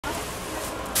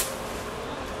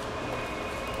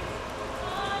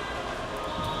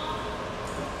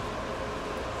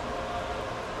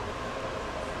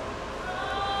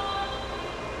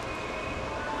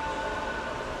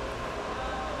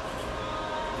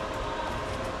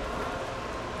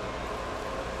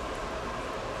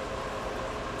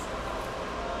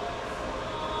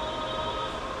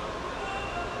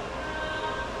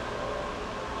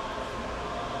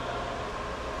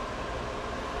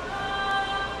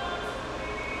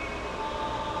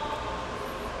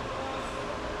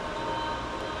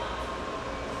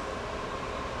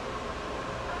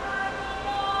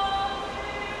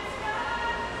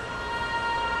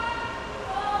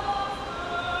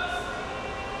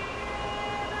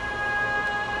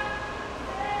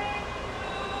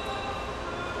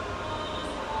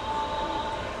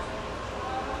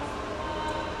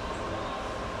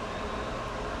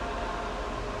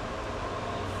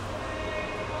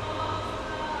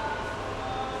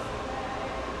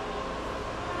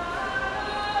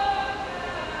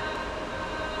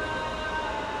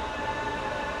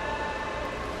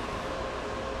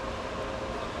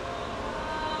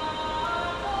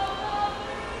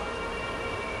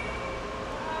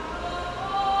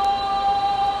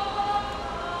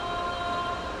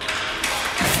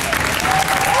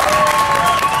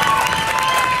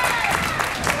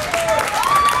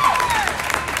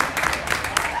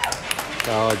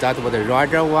that was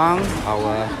Roger Wang,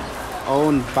 our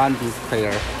own Bandits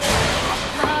player.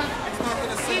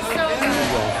 He's so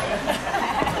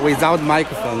good. Without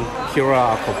microphone, pure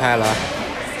acapella,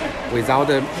 without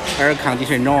the air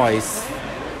conditioned noise,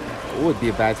 would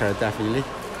be better definitely.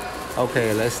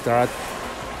 Okay, let's start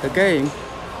the game.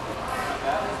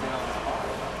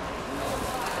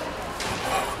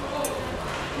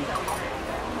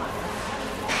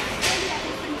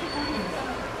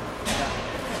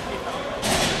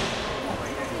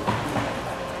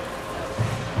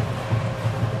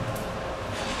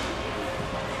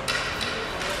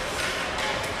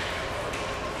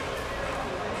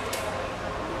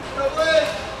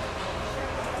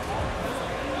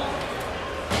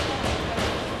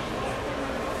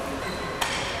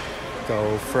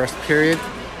 So first period,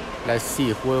 let's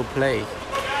see who will play.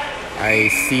 I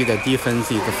see the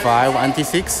defense is 5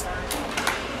 anti-6.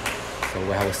 So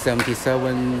we have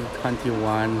 77,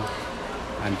 21,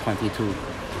 and 22.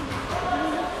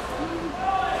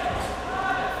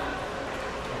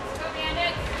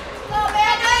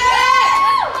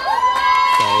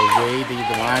 So Ray did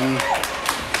one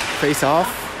face off.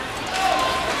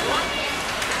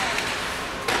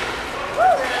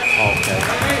 Okay.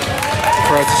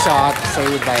 First shot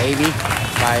saved by Amy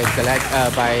by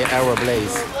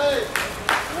Everblades.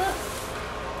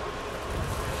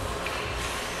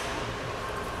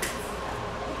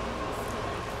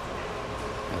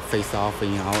 Face off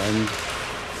in our end.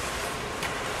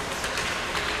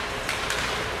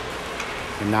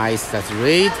 Nice, that's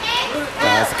Reed.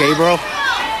 That's Gabriel.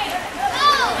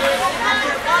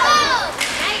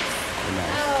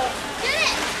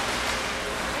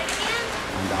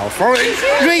 And our forward,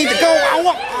 Reed, go!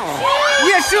 Oh,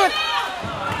 yeah, shoot!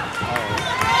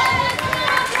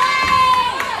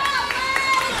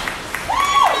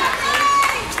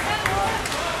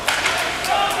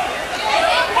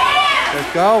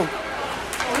 Let's go.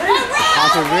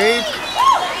 Pass to Reed.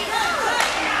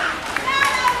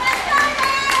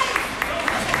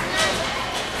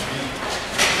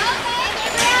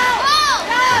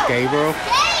 Gabriel.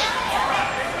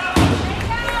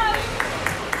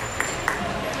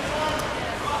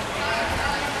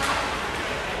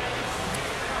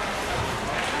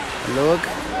 Look.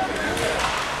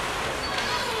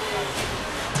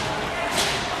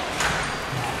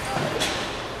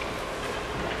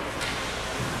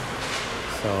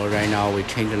 So right now we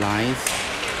change the lines.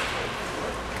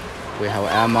 We have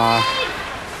Emma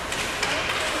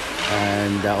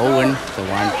and Owen. The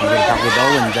one who will talk with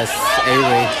Owen. That's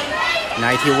Avery.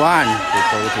 91. We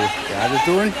go to the other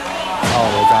zone.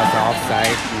 Oh, that's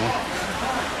offside. No.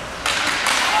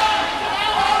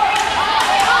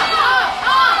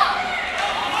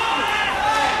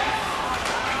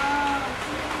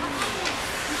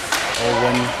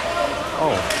 Owen.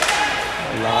 Oh,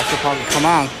 lost the pocket. Come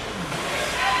on.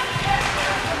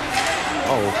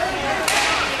 Oh.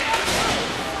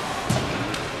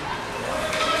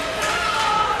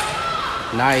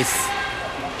 Nice.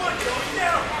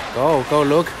 Go,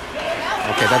 look.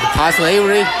 Okay, that's a pass to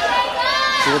Avery.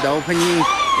 Good opening.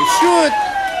 Shoot!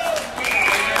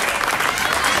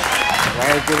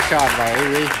 Very good shot by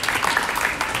Avery.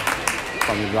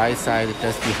 From the right side,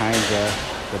 just behind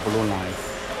the blue line.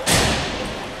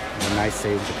 A nice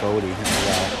save to goalie as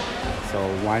well. So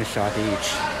one shot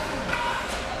each.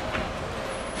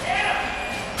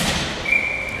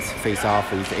 Let's face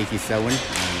off with 87. And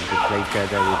we play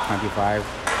together with 25.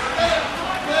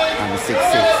 And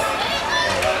 6-6.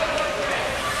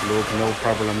 Look, no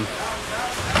problem.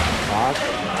 Shot.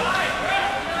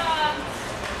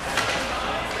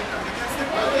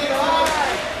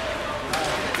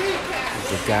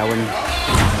 It's a Gowan.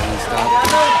 Stop.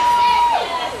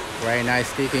 Very nice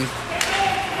sticking.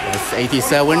 That's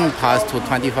 87, pass to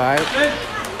 25.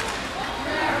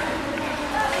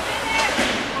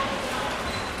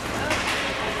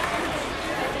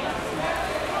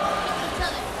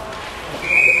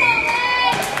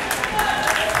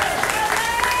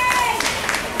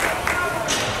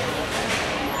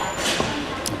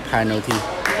 Penalty.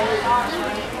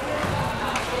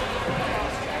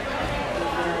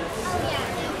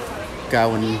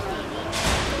 Gowan.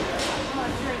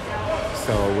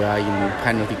 So we are in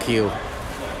penalty kill.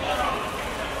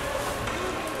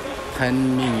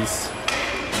 10 minutes,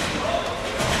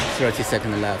 30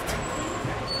 seconds left.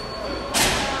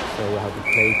 So we have to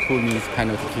play 2 minutes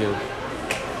penalty kill.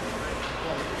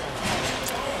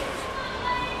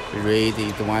 Reed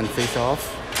is the one face off.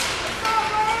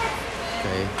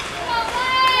 Okay.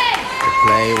 We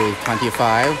play with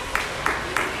 25.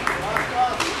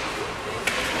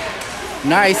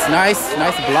 Nice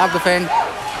block defense.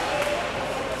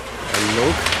 And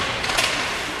look.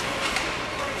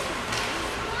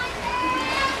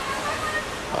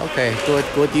 Okay,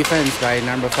 good defense by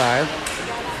number 5.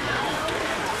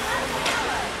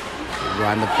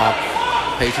 Run the puck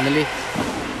patiently.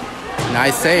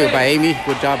 Nice save by Amy.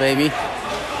 Good job, Amy.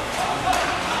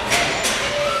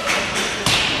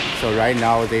 So right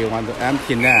now they want to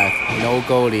empty net. No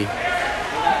goalie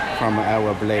from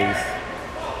Everblades.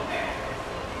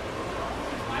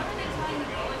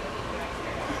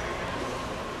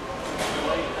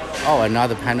 Oh,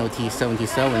 another penalty,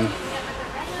 77.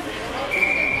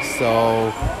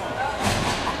 So,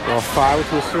 well,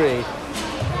 5-3.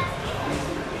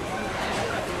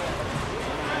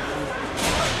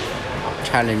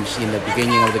 Challenge in the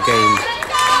beginning of the game.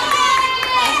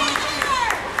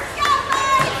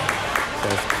 So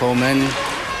it's Coleman,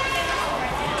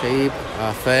 Tape,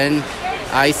 Fenn,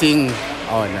 icing.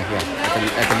 Oh, no, yeah,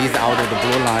 at least out of the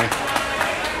blue line.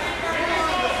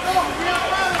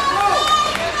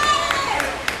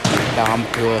 Down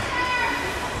to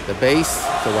the base.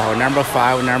 So we have number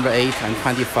 5, number 8, and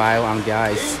 25 on the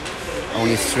ice.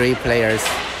 Only 3 players.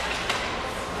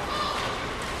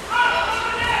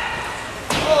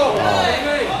 Oh.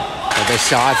 So the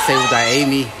shot saved by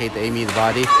Amy, hit Amy's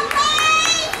body.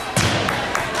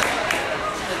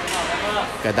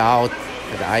 Get out.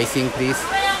 Get the icing, please.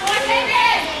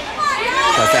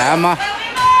 That's Emma.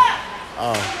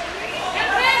 Oh.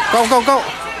 Go, go, go.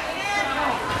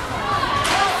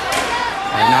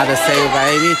 Another save by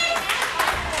Amy.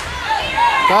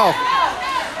 Go.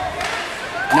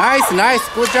 Nice, nice.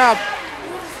 Good job.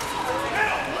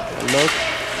 Look.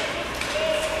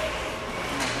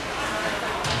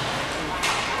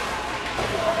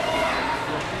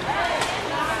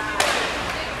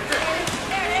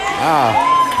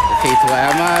 Okay, to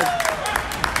Emma.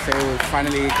 So we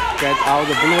finally get out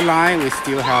the blue line. We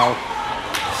still have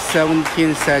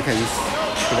 17 seconds.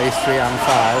 Play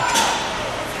 3-on-5.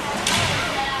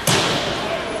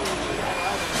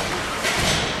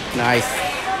 Nice.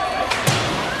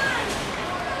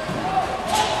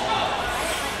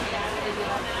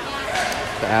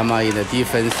 So Emma in the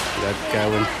defense. That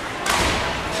Gavin.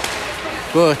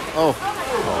 Good. Oh,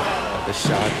 the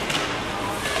shot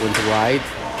went wide.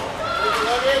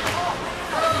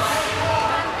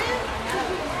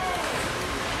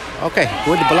 Okay,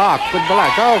 good block. Good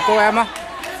block. Go, Emma.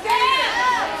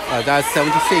 That's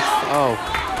 76. Oh,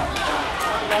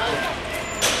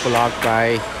 blocked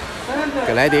by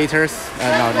Gladiators,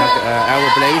 no, not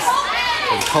Everblades.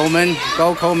 Coleman,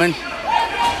 go Coleman.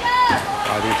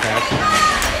 Body tap.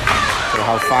 So we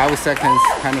have 5 seconds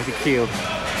penalty kill.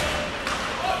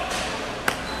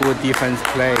 Good defense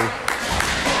play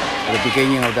at the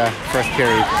beginning of the first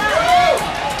period.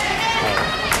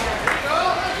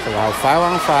 So we have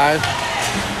 5-on-5.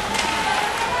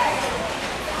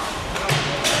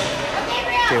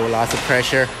 Still lots of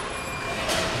pressure.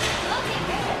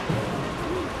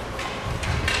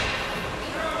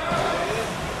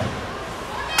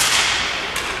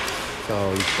 So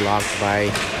it's blocked by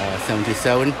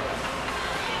 77.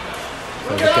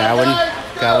 So the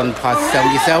Gavin past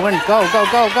 77. Go.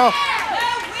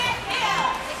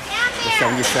 The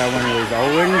 77 with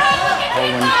Owen.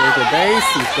 Owen go to base.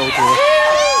 He go to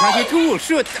 22.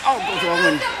 Shoot. Oh, go to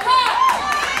Owen.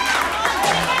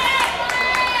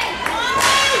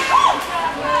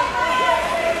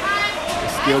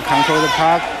 Still control the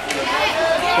puck.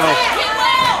 Go.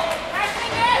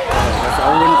 That's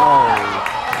Owen. Oh.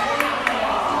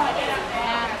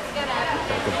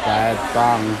 Bad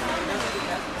bang.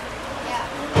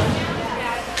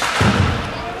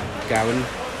 Gavin,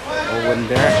 Owen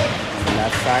there on the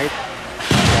left side.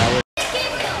 Gavin.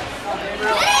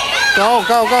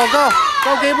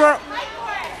 Go, Gabriel.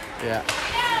 Yeah.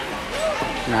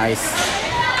 Nice.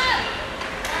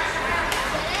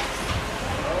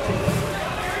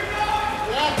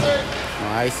 No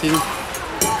icing.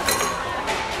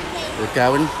 With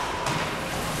Gavin.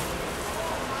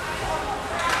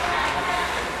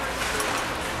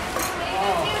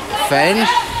 Fenn.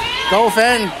 Go,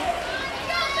 Fenn.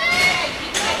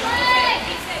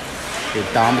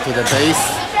 Get down to the base.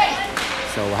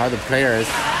 So we have the players,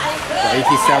 the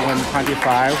 87,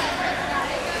 25,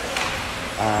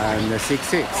 and the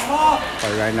 6-6.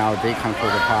 But right now they control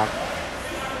the puck.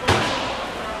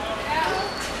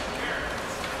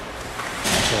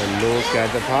 So look at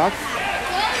the puck.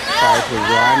 Try to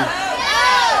run.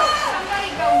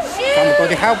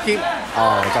 Somebody help him.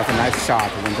 Oh, that's a nice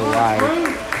shot. Went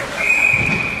wide.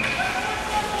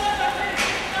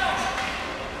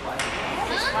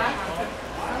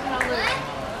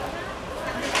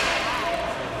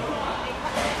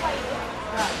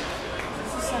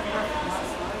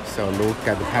 So look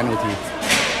at the penalty.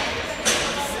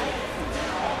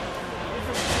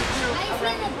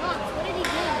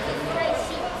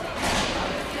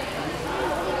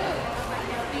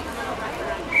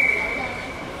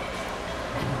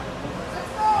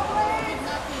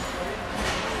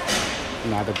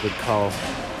 a good call.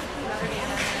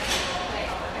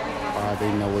 But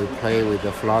you know, we play with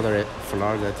the Florida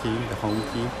team, the home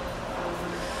team.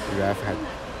 The ref had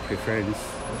preference.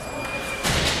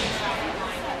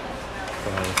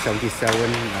 So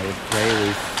 77, I would play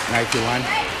with 91.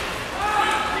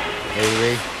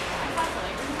 Avery.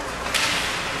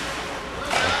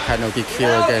 Penalty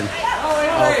kill again.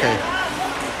 Okay.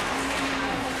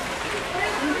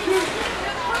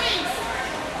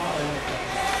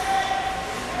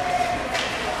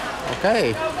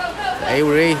 Okay.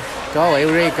 Avery, go,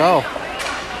 Avery, go.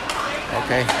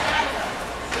 Okay.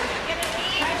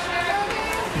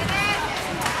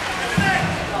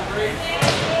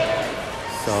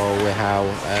 So we have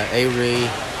Avery,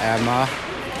 Emma,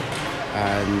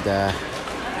 and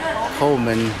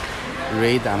Coleman,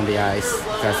 Reed on the ice.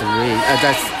 That's Reed.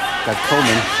 That's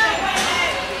Coleman.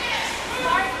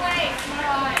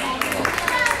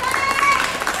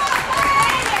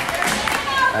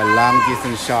 A long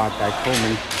distance shot by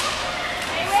Coleman,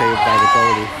 saved by the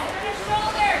goalie.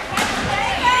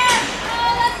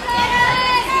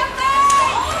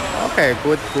 Okay,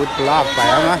 good block by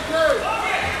Emma.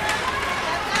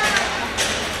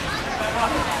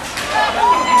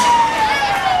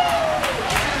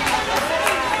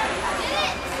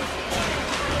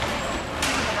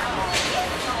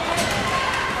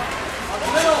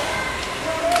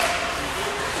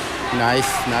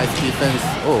 Nice defense.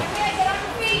 Oh.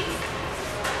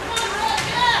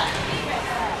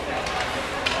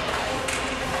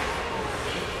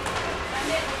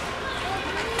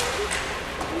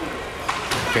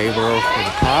 Gabriel for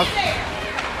the top.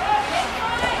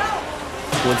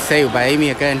 Good save by Amy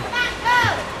again.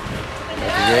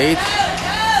 Great.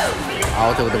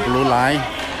 Out of the blue line.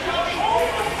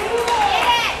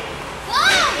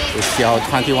 We still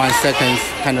 21 seconds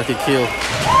penalty kill.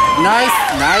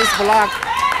 Nice block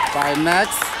by Max.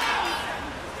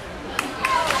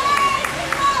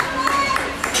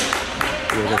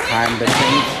 With the time the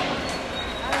change.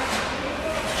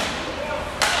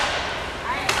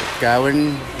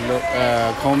 Gavin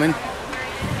Coleman.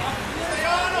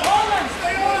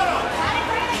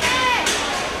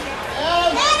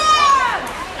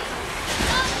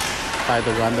 Try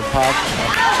to run the puck.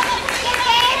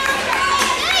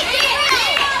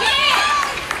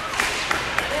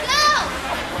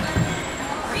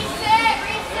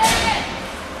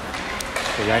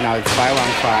 So right now it's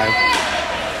 5-on-5.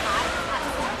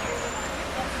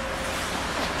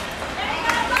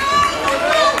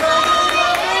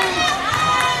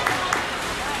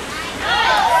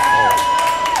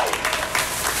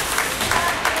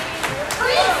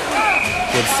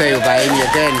 Good save by Amy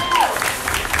again.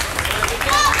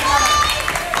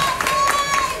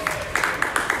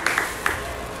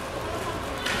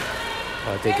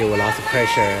 They give a lot of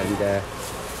pressure, and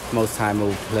most time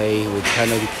we'll play with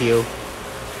penalty kill.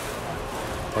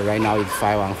 But right now it's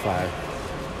 5-on-5.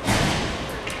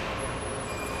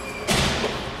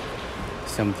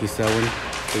 77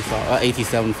 face off,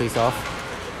 87 face off.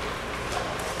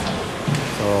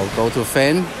 So go to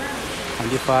Finn,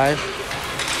 25.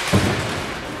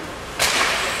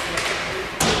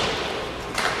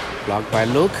 Blocked by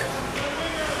Luke.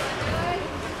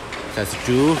 That's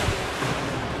Drew.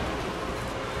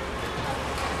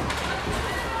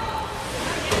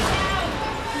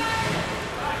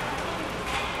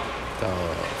 So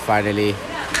finally,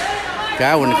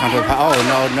 Gavin comes to. Oh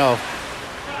no!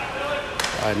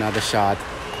 Another shot.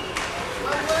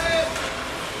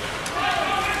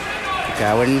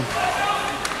 Gavin,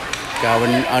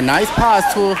 a nice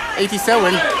pass to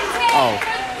 87. Oh.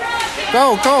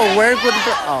 Go! Very good.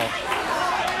 Oh.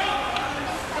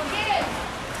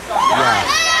 Yeah.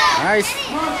 Nice.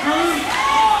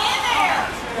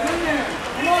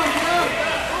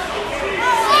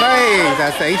 Hey,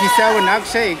 that's 87.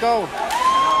 Akshay, go.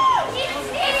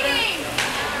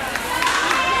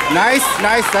 Nice.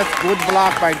 That's good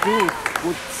block by Drew.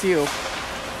 Good seal.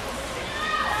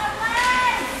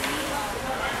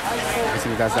 I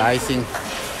think that's icing.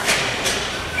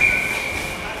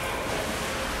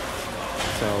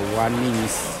 So 1 minute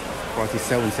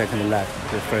 47 seconds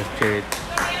left, the first period.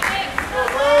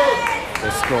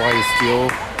 The score is still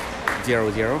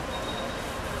 0-0.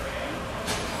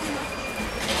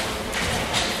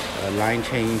 Line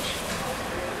change.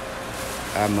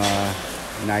 I'm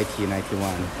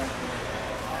 90-91.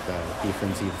 The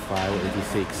defense is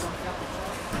 5-86.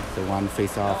 The one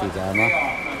face off is Emma.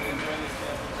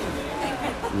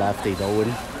 Left is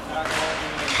Owen.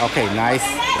 Okay, nice.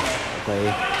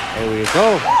 Okay. There we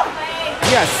go.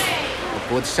 Yes. A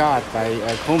good shot by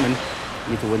Coleman.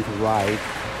 Need to win to right.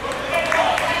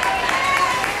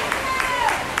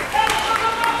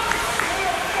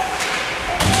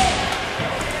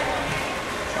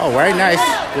 Oh, very nice.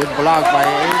 Good block by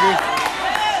Avery.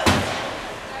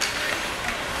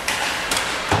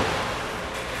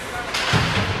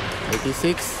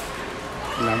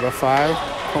 Number 5,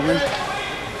 Coleman.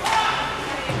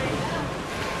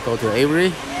 Go to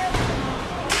Avery.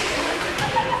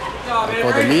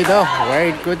 Go the middle.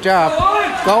 Very good job.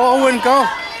 Go, Owen, go.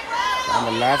 On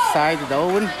the left side, the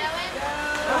Owen.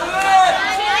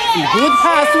 Good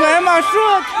pass to Emma.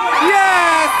 Shoot.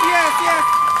 Yes, yes, yes.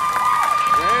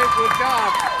 Very good job.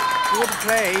 Good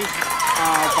play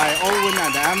by Owen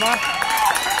and Emma.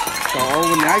 So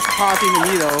Owen, nice pass in the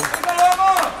middle.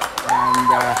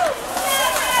 And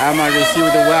Emma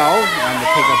received well and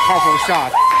take a powerful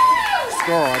shot.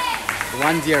 Scored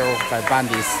 1-0 by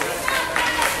Bandits.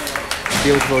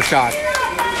 Beautiful shot.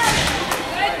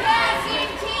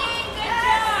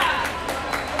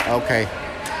 Okay,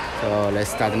 so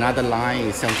let's start another line.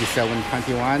 It's 77,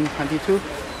 21, 22.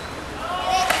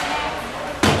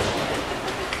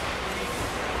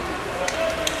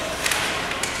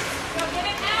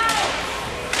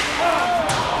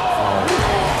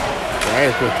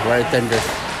 Very good, very dangerous.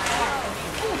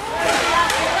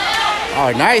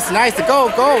 Oh, nice, nice.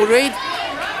 Go, go, Reed.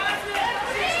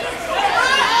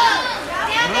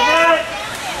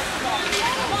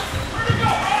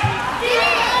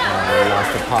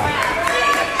 Lost the puck.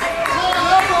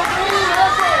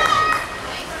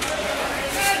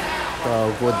 So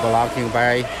good blocking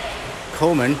by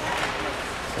Coleman.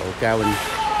 So Gavin,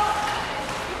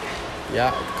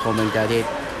 yeah, Coleman got it.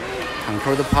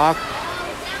 Control the puck.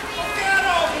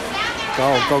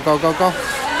 Go, go, go, go, go.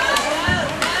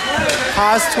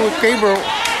 Pass to Gabriel.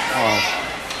 Oh,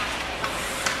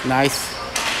 nice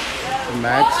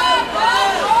match.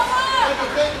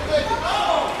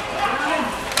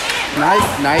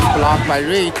 Nice, nice block by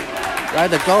Reed.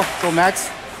 Right, go, go, Max.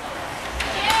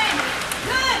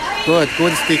 Good,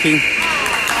 good sticking.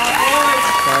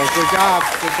 So good job,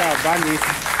 Bandits.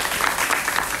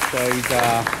 So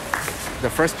it's the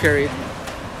first period.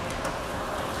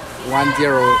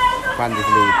 1-0 Bandits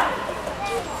lead.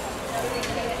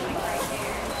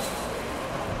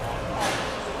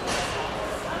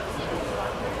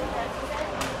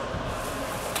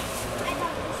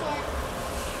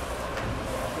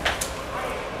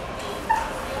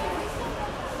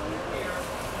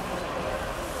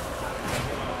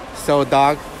 So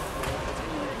dog.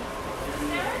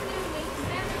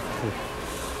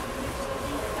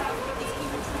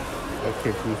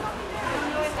 Okay, please.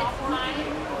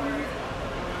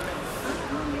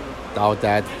 Doubt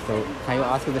that. So can you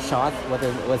ask the shot?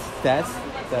 What's that?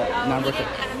 The number? I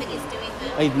don't think he's doing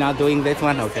that. Oh, he's not doing this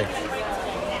one? Okay.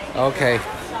 Okay.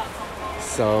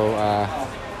 So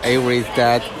Avery's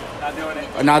that.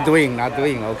 Not doing.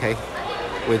 Okay.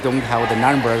 We don't have the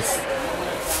numbers.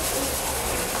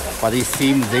 But it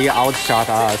seems they outshot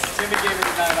us.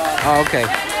 Oh, okay.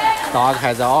 Dog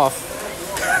has off.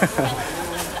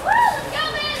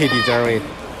 He deserves it.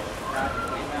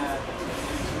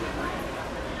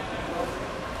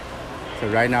 So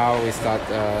right now we start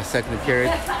second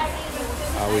period.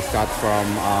 We start from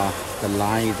the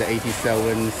line is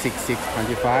 87, 66,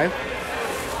 25.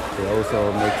 They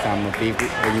also make some big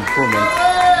improvement.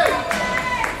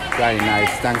 Very nice.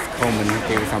 Thanks Coleman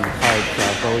gave some courage to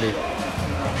our goalie.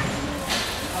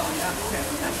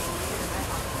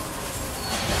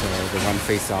 The one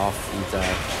face off is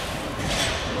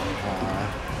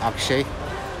Akshay.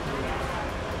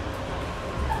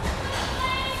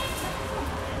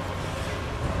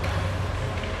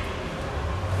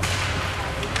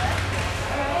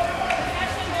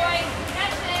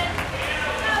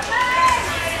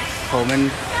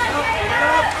 Coleman.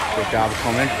 Good job,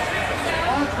 Coleman.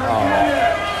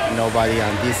 Oh, nobody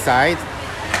on this side.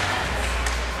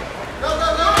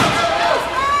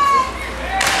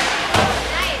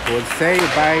 Good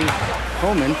save by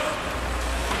Coleman.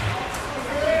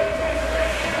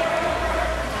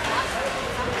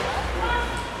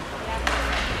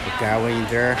 Gavin in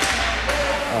there.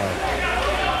 Oh.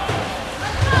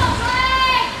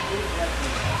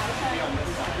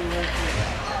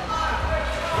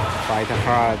 Fight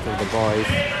hard with the boys.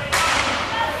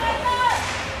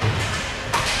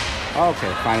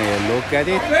 Okay, finally look at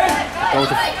it.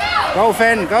 Go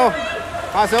Finn, go.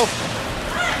 Hustle.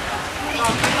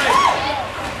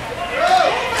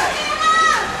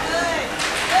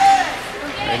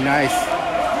 Very nice.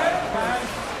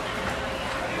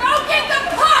 Go get the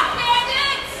puck,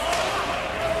 Bandits!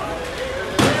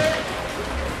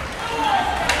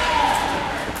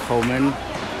 Coleman.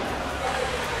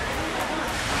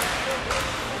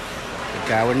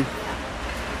 Gavin.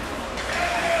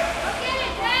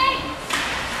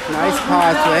 Nice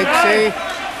pass to Akshay.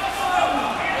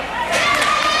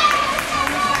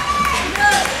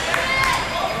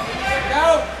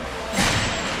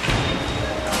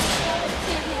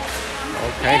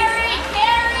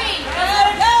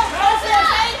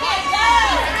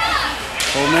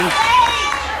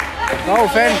 Go,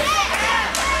 Finn.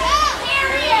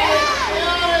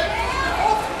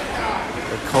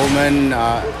 Coleman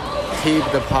keep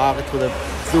the puck to the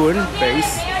zone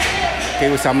base,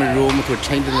 give some room to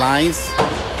change the lines.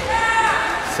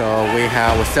 So we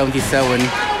have 77,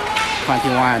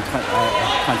 21,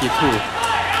 22.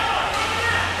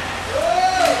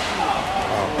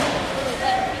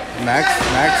 Max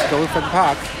goes for the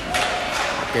puck.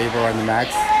 Gabriel and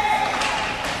Max.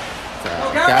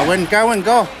 Gavin,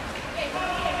 go.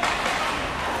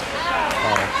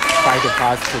 Fight the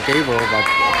pass to Gabriel, but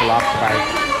blocked by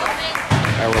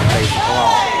Everblades. Wow,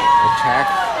 a check.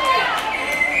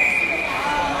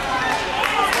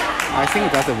 I think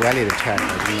that's a valid check.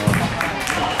 You know,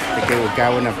 they gave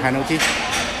Gavin a penalty.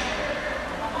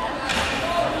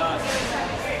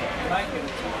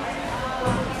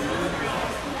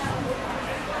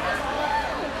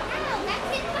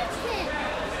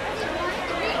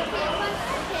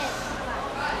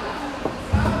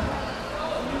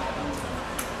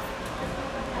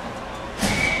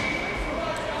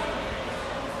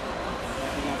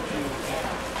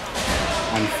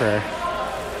 Unfair.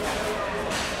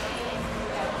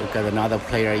 We got another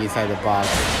player inside the box,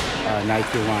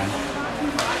 91.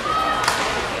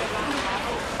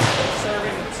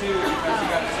 Serving 2 because you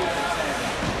got 2.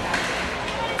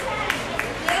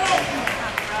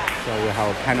 So we have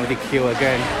a penalty kill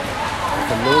again.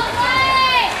 The look.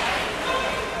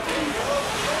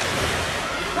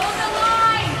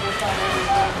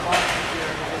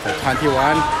 So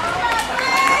 21.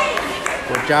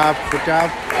 Good job.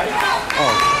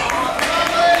 Oh.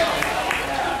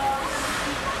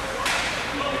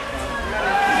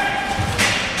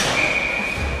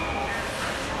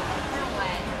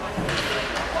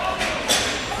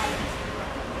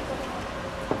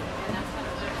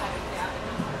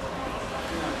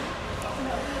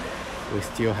 We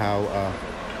still have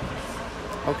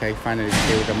okay, finally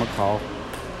gave them a call.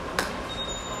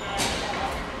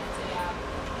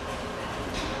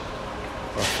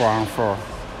 For 4-on-4.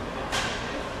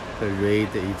 The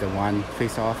Raid is the one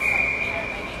face off.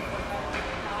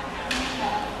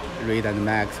 Raid and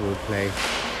Max will play.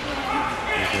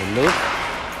 Look.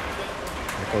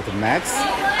 I go to Max.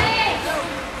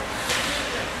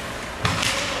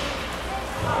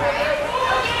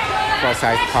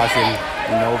 Cross-side passing.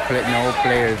 No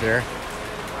players there.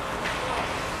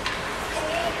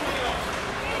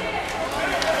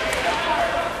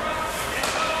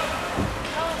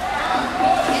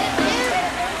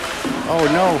 Oh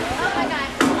no!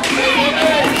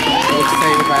 Good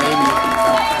save by Amy.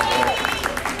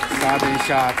 Sudden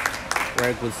shot.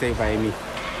 Very good save by Amy.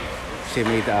 She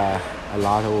made a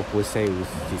lot of good saves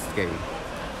this game.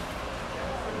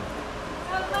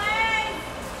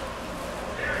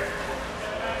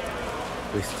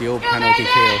 We still penalty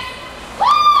kill.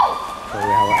 So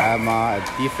we have Emma at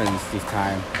defense this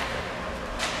time.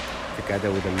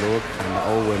 Together with the Luke and the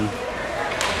Owen.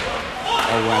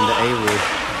 Owen and the Avery.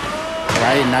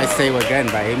 Right, nice save again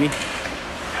by Amy.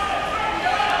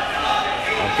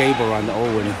 Gabriel and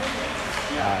Owen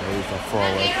is a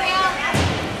forward.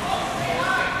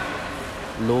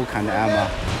 Luke and Emma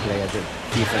play at the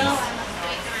defense.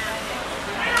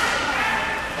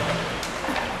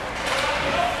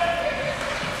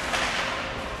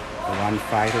 The one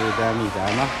fighter with them is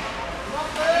Emma.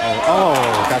 Oh,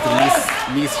 that's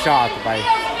a miss shot by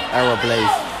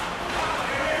Everblades.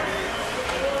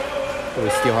 We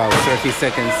still have 30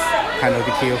 seconds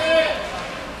penalty kill.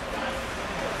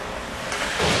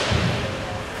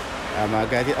 Emma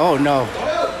got it. Oh no.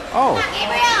 Oh.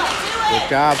 Good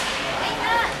job.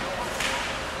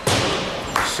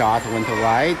 Shot went to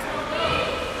right.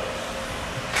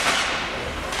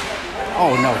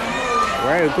 Oh no.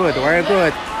 Very good.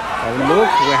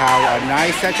 Look, we have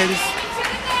 9 seconds.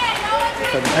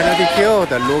 For the penalty kill,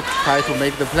 the Luke tried to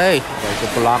make the play.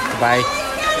 Was blocked by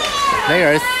the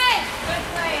players.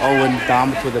 Owen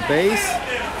down to the base.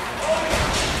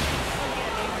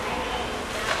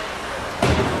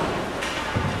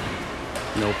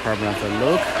 No problem for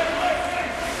Luke.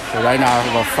 So right now we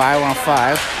have a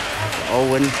 5-on-5.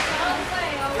 Owen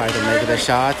try to make the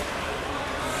shot.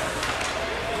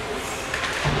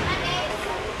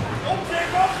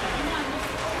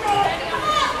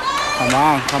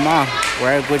 Come on.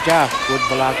 Very good job. Good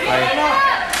block by.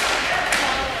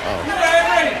 Oh.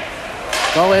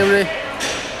 Go, Avery.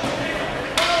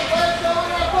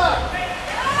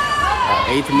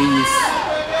 8 minutes,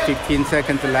 15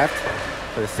 seconds left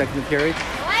for the second period.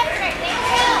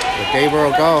 The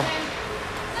Gabriel go.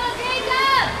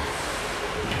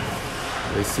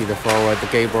 We see the forward, the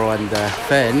Gabriel and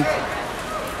Finn.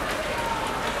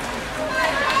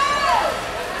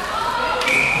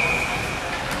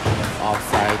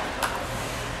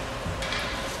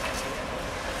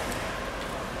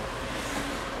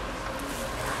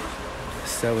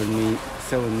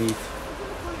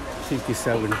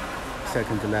 57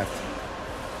 seconds left.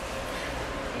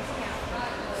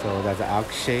 So that's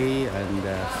Akshay and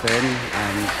Finn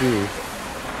and Gu.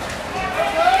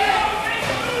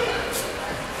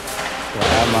 So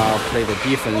Emma play the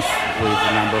defense with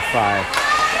number 5.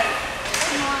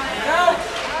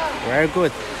 Very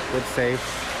good. Good save.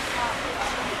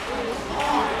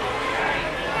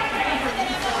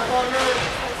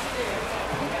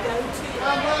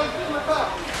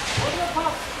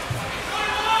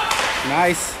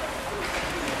 Nice.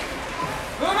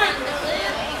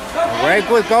 Very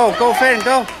good. Go, Finn,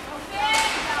 go.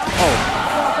 Oh.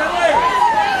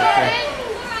 Okay.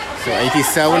 So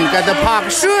 87 got the puck.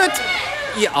 Shoot.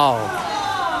 Yeah. Oh.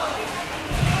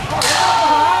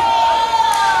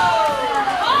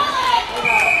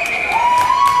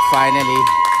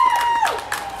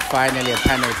 Finally a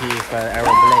penalty for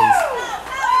Everblades.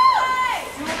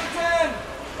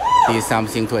 Did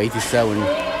something to 87.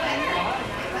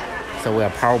 So we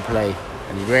have power play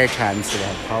and rare chance to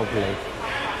have power play.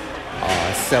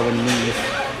 7 minutes,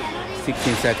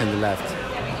 16 seconds left.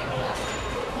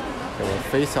 So we'll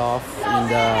face off in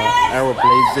the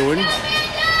Everblade zone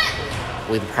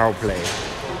with power play.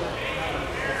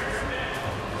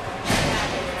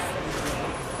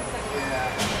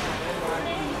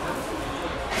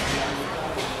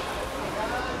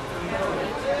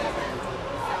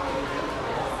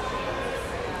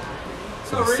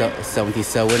 So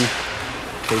 77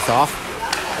 face off.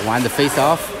 Won the face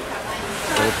off.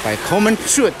 Goes by Coleman.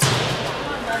 Shoot.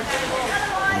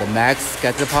 And the Max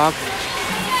gets the puck.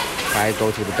 Try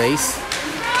go to the base.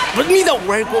 But middle.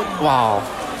 Very good. Wow.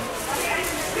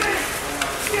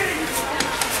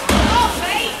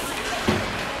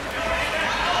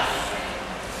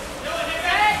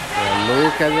 So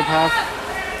look at the puck.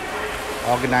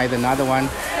 Organize another one.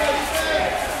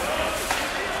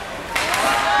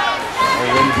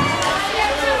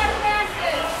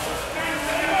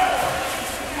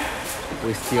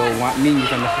 We still 1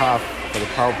 minute and a half for the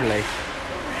power play.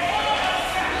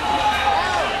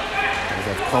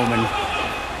 There's Coleman.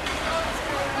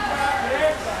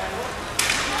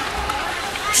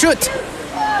 Shoot!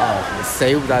 Oh,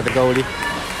 saved by the goalie.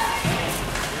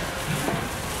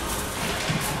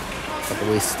 But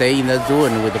we stay in the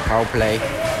zone with the power play.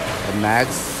 The Max.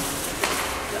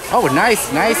 Oh,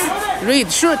 nice.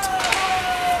 Reed, shoot!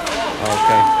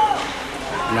 Okay.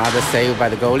 Another save by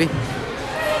the goalie.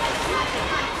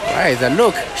 Right, the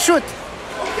look, shoot!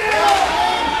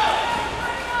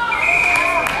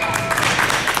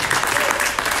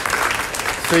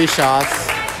 3 shots,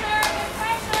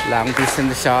 long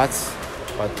distance shots,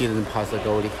 but didn't pass the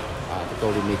goalie. The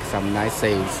goalie makes some nice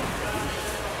saves.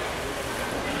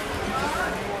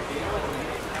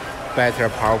 Better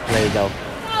power play though.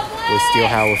 We still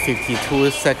have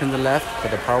 52 seconds left for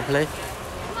the power play.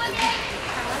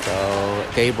 So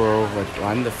Gabriel would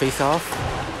run the face off.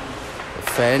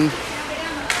 Finn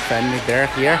is there,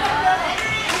 here.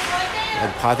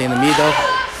 And part in the middle.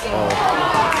 Oh.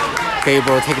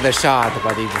 Gabriel take the shot,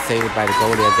 but it's saved by the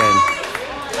goalie again.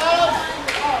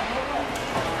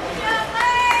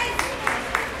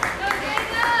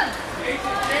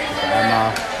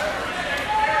 Emma,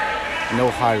 no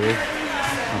hurry.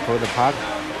 Control the puck.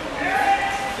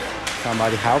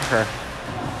 Somebody help her.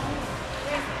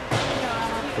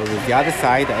 So to the other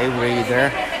side, Avery is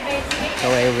there.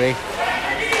 Go Avery.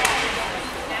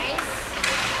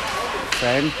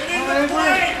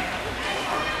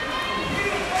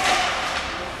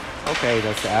 Okay,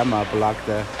 that's Emma blocked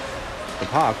the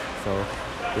puck. So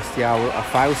we still have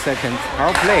 5 seconds.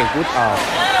 Power play, good off.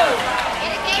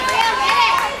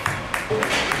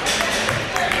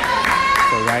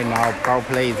 So right now power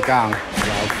play is gone. We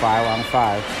have 5 on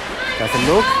 5. Does it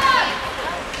look?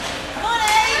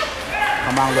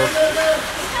 Come on, look.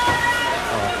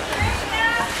 Oh.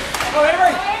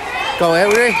 Go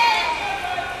Avery.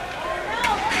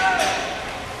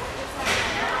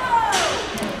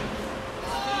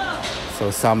 So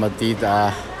some did.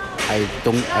 I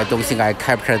don't think I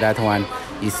captured that one.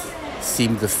 It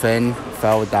seemed the Finn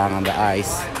fell down on the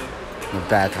ice in the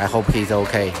back. I hope he's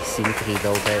okay. Seems he's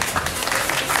okay.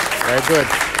 Very good.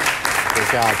 Good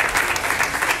job.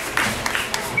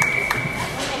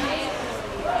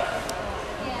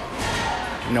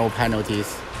 No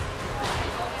penalties.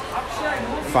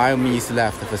 5 minutes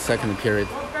left for second period.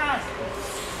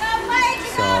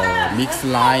 So mixed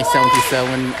line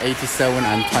 77, 87,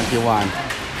 and 21.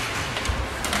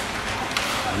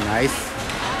 Nice.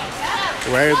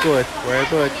 Very good. Very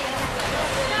good.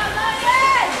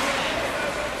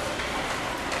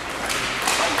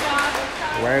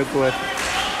 Very good.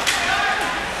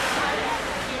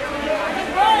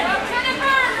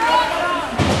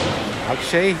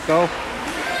 Shay, go.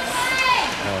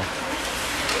 Oh.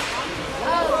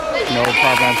 No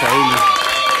problem for Amy.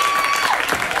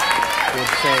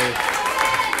 Good save.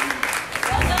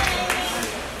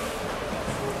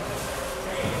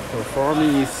 So for me,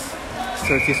 is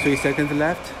 33 seconds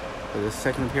left for the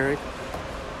second period.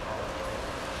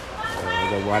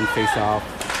 The one face off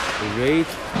Reed.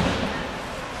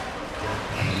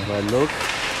 But look.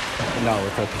 No,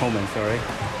 it's a Coleman, sorry.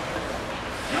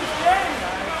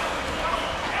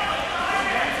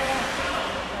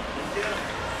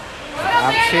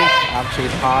 Actually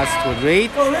pass to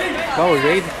Reed. Go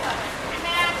Reed.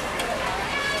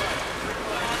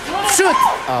 Shoot!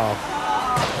 Oh.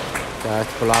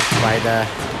 That's blocked by the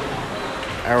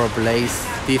Everblades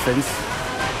defense.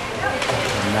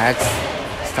 Max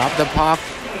stop the puck.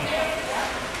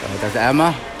 So that's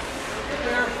Emma.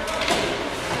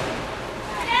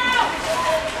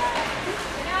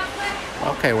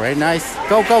 Okay, very nice.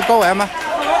 Go, go, go, Emma.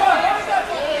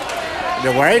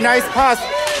 The very nice pass.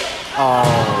 Oh,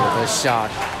 the shot.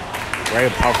 Very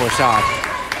powerful shot.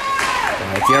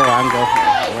 Zero angle.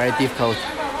 Very difficult.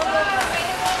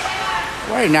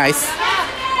 Very nice.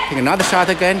 Take another shot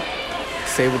again.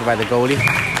 Saved by the goalie.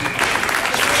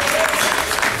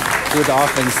 Good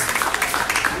offense.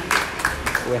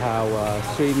 We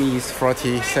have 3 minutes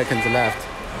 40 seconds left.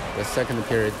 The second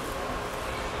period.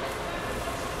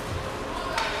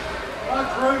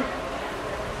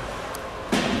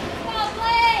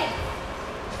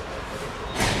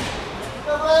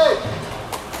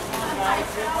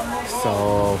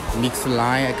 So mixed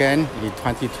line again is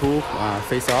 22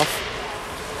 face off.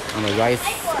 On the right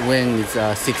wing is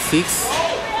 6-6.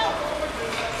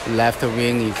 Left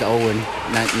wing is Owen,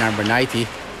 number 90.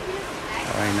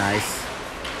 Very nice.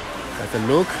 That's a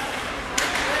look.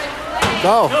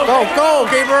 Go, go, go,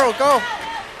 Gabriel, go.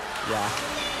 Yeah.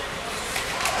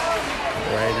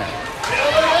 Very nice.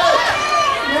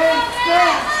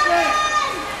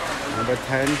 Number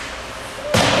 10.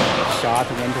 Shot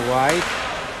went wide.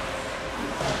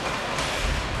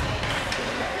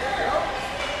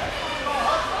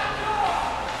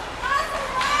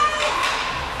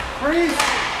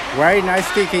 Very nice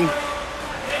kicking.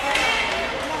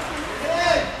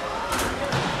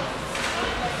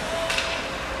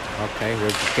 Okay,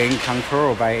 we gain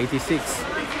control by 86.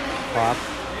 Clock.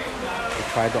 We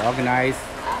try to organize.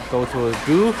 Go to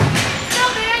Drew.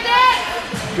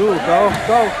 Drew, go,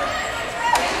 go.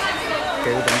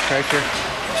 Give them pressure.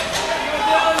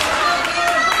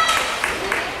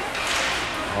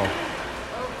 Oh.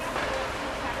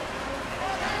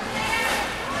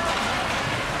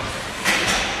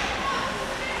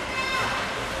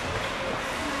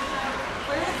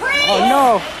 Oh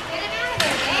no!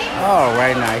 Oh,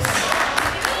 very nice.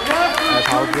 That's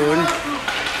how good.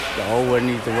 The Owen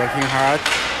is working hard.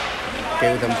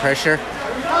 Give them pressure.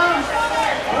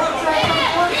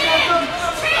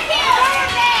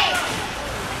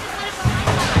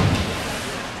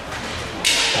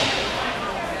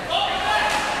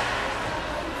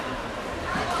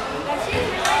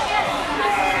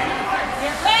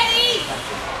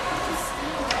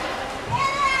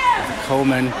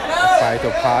 Coleman try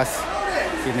to pass,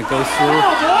 didn't go through.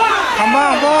 Come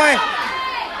on, boy!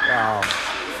 Wow.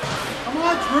 Come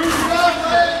on, Drew.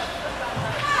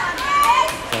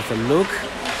 That's a look.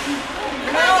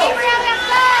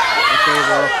 Okay,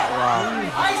 well, wow.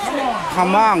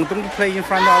 Come on, don't play in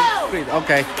front of grid.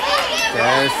 Okay.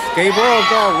 Yes, Gabriel,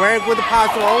 go. Very good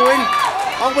pass to Owen.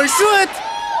 Owen, shoot!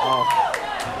 Oh,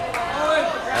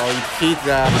 he hit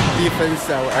the defense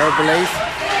of Everblades.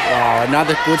 Wow,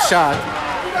 another good shot.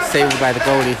 Saved by the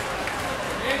goalie.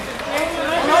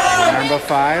 Number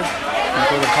 5,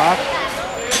 into the puck.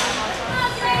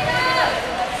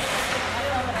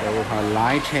 So we have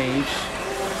line change.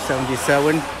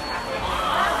 77.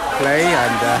 Play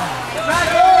and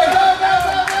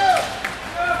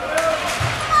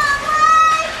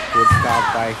good start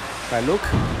by Luke.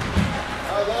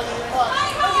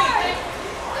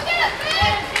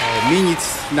 Minutes,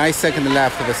 9 seconds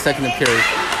left for the second period.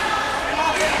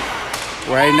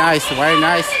 Very nice, very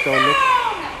nice. Go look.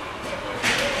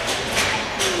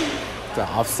 The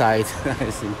offside,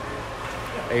 I think.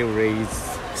 Avery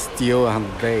is still on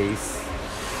base.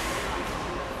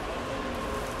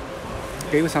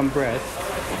 Give some breath.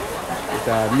 It's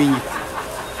a minute,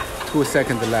 2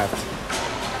 seconds left.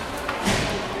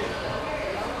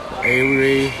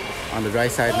 Avery on the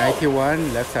right side,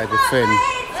 91. Left side, Finn,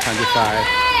 25.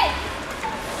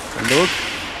 Look,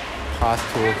 pass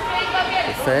to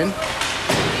the Finn.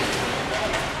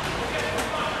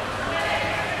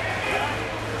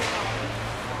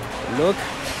 Look.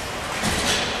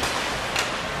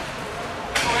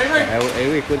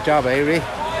 Avery, good job, Avery.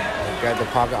 Get the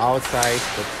puck outside,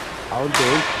 but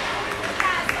outdoor.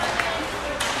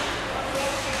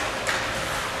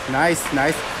 Nice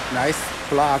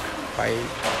block by.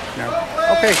 No.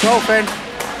 Okay, go, Ben.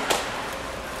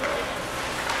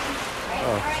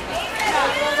 Oh.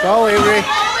 Go, Avery.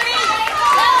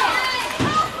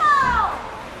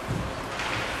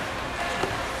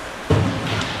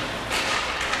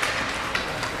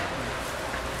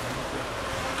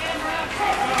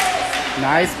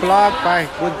 Nice block by.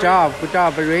 Good job,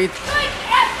 Reed.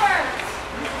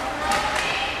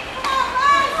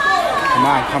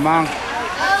 Come on.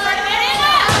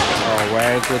 Oh,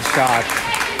 very good shot.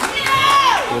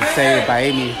 Good save by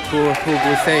Amy. Two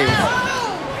good saves.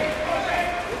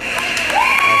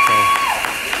 Okay.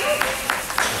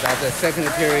 That's the second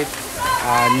period.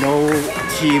 No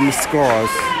team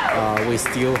scores. We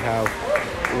still have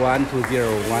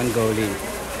 1-0, 1 goal lead.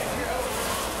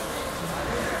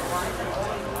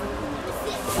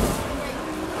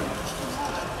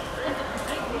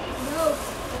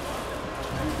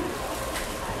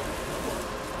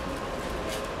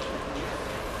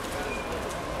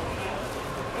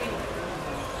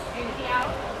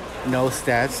 No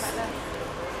stats.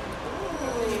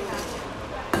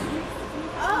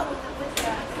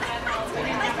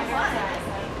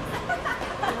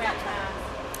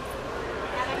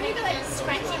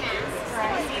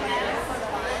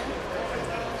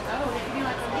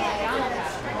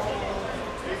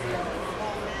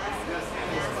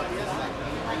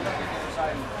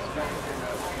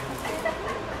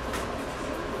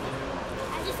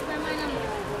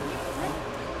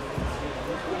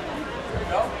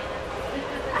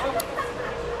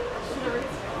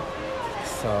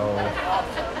 So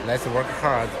let's work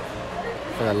hard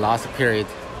for the last period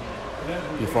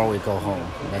before we go home.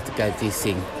 Let's get this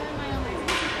thing.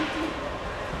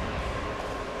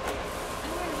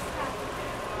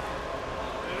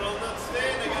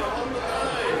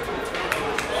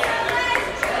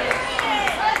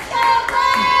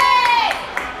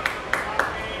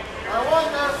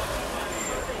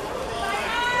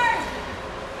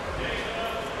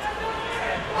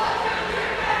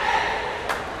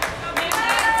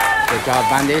 Good job,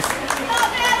 Bandits.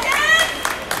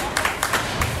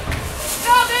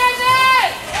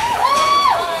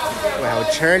 We have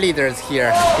cheerleaders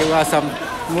here. Give us some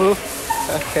move.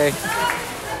 Okay. So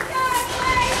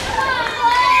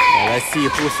let's see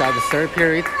who starts the third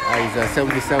period. It's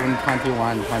 77,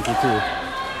 21, 22.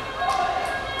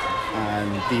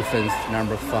 And defense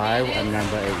number 5 and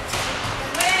number 8.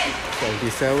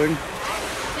 77.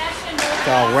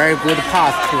 So very good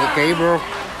pass to Gabriel.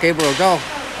 Gabriel, go.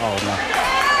 Oh no.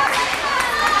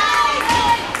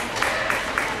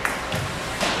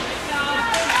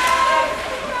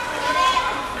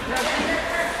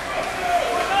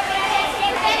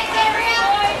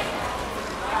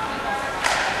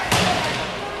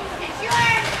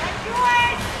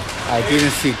 I didn't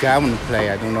see Gavin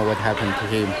play. I don't know what happened to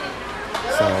him.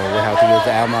 So we have to use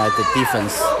Emma as the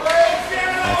defense.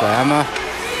 So Emma.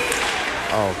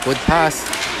 Oh, good pass.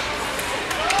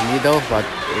 Middle, but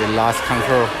we lost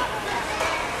control.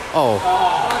 Oh,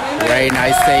 very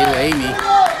nice save, Amy.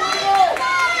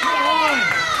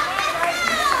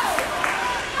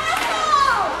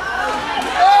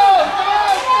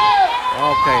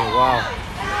 Okay, wow.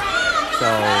 So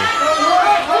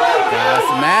that's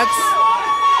Max.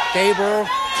 Gabriel.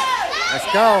 Let's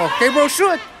go. Gabriel,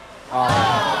 shoot.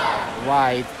 Oh,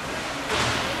 wide.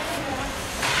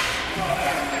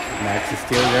 Max is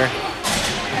still there.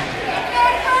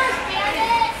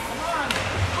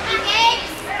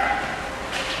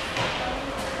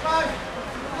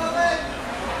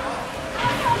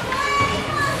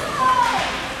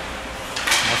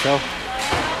 So.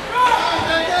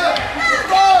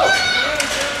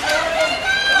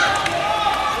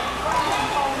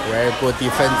 Very good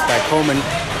defense by Coleman.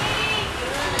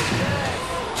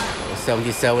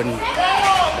 77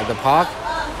 at the park.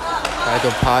 Try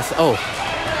to pass. Oh.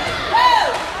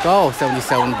 Go.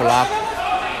 77 block.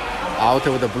 Out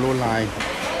of the blue line.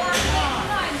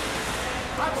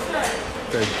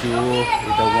 The duel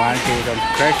with the one to the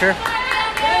pressure.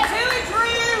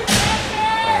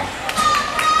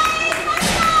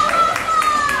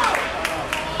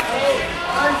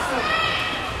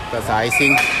 That's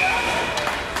icing.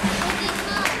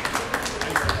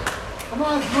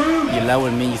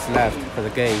 11 minutes left for the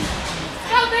game.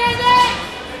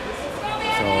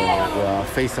 So we'll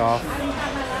face off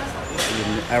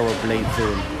in Everblades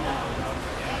zone.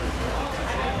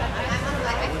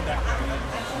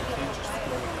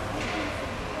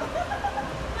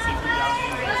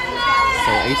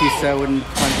 So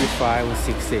 87-25,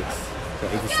 6-6. So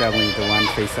 87 is the one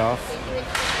face off.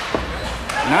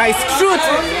 Nice shoot!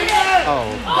 Oh,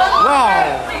 wow!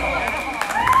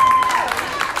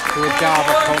 Good job,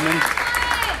 Coleman.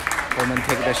 Coleman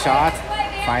take the shot,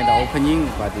 find the opening,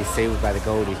 but it's saved by the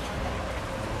goalie.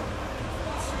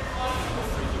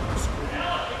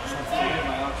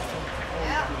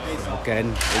 Again,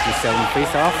 87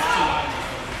 face off.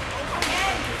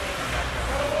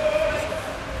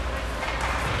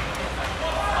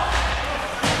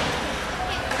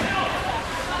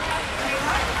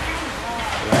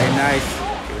 Very nice.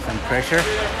 Give some pressure.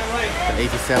 The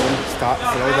 87 start,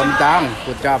 slow them down.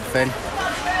 Good job, Finn.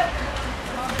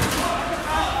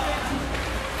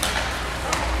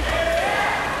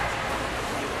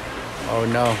 Oh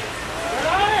no.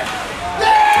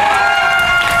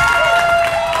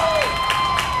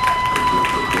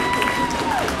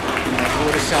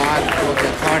 Good shot for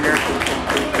the corner.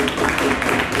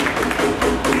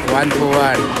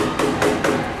 1-1.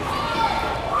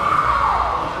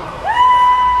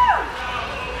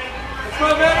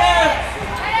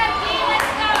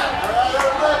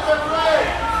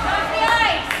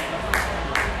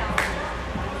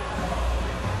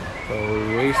 So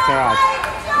restart.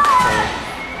 So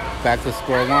back to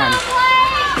square one.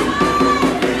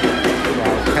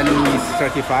 About 10 minutes,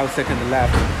 35 seconds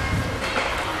left.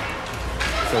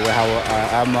 So we have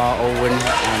Emma, Owen,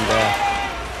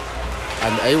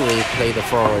 and Avery play the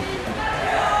forward.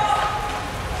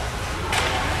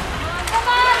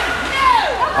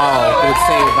 Oh, good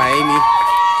save by Amy.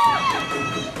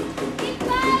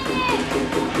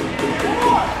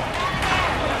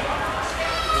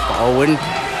 Owen.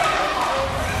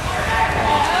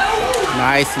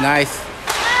 Nice, nice.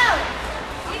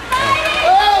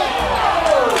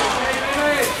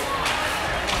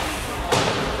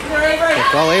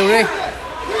 Go, Avery.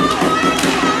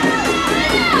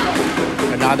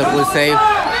 Another good save.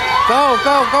 Go,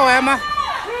 go, go, Emma.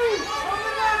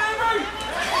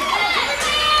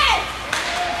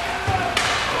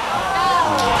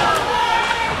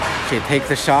 She takes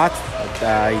the shot,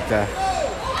 but it's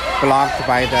blocked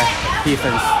by the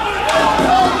defense.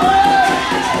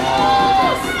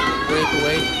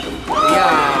 Breakaway.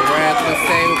 Yeah, very good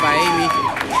save by Amy.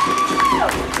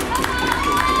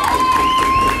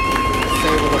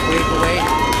 Save with a breakaway.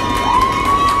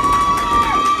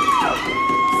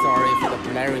 Sorry for the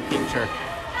blurry picture.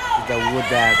 The wood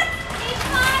bag.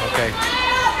 Okay.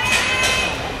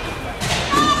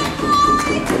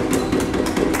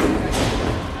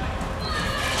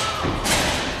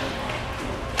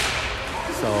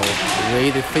 So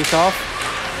ready to face off.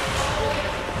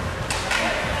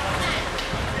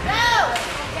 No.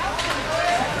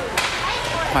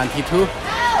 22.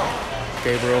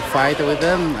 Gabriel fight with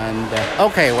them, and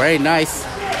okay, very nice.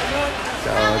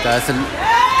 So that's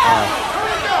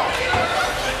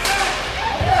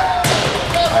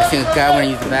I think Gavin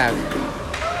is back.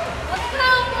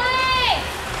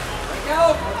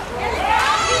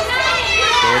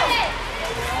 Good.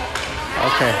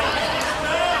 Okay.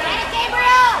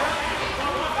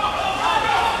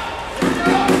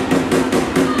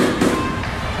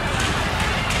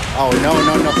 Oh no,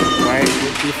 no, no! Very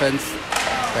good defense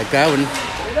by Gavin.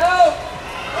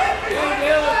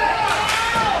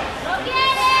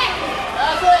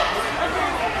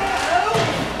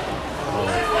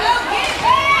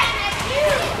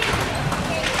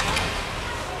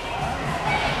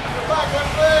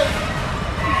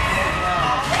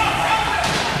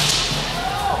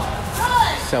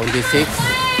 So 76.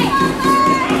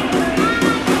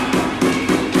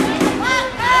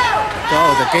 Go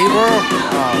the Gabriel.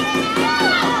 Oh.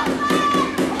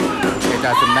 Okay,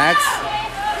 that's Max.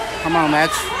 Come on,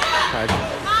 Max. Right.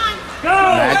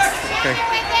 Max. Okay.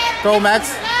 Go,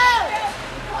 Max.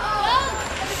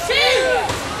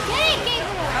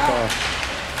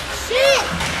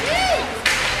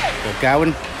 Go,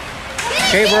 Gavin.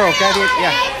 Gabriel, get it.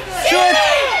 Yeah. Shoot.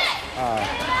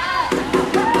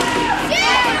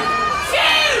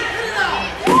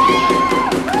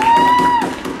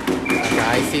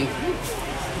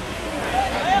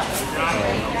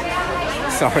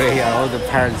 Sorry, all the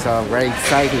parents are very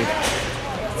excited.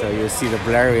 So you see the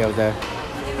blurry of the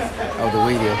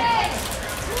video.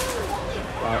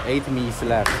 8 minutes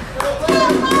left.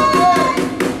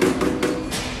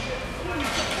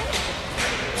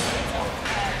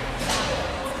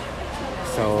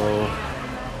 So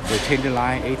we change the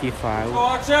line 85,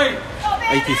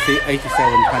 86,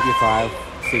 87, 25,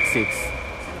 66,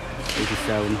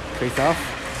 87. Face off.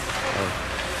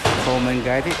 Coleman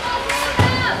got it.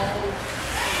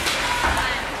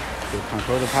 To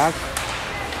control the puck.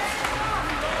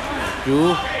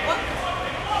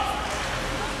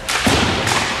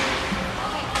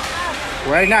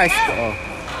 Very nice. Oh.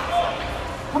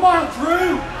 Come on,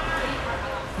 Drew.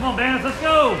 Come on, Bandits, let's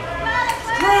go.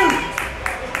 Drew.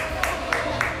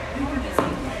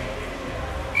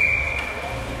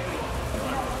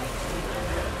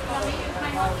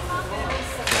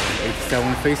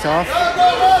 87 face off.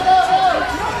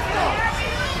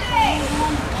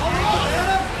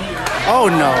 Oh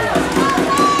no.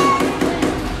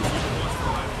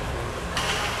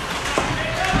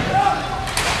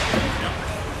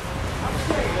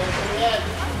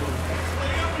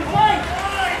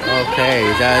 Okay,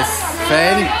 that's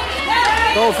Fan.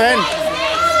 Go, Fan.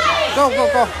 Go, go,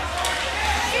 go.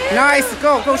 Nice.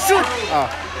 Go, go, shoot. Oh.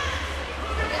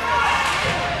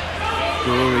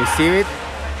 You receive it.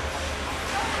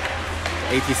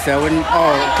 87.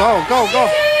 Oh, go, go, go.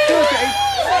 Shoot.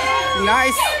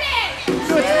 Nice.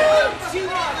 Shoot.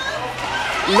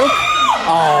 Look.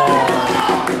 Oh.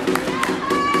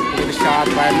 Good shot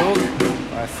by Luke.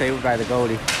 Saved by the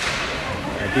goalie. A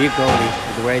big goalie.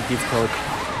 It's very difficult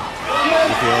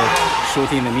if you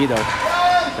shoot in the middle.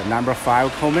 The number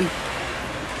 5 Coleman.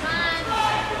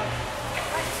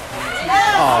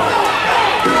 Oh.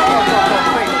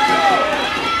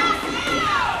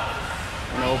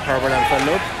 No problem for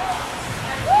Luke.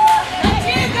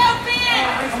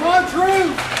 Come on,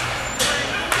 Drew.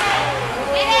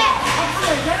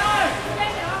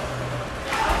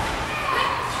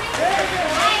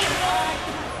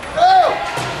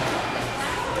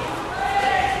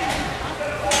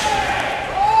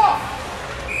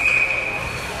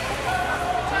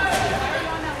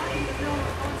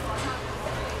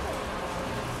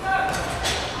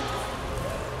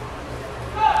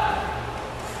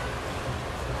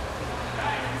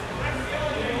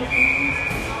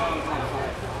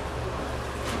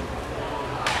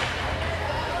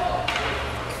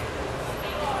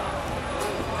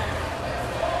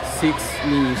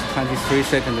 Minutes 23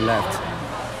 seconds left.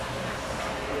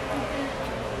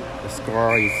 The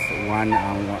score is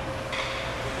 1-1.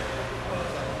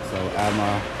 So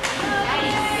Emma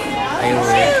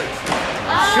Avery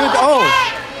shoot. Oh,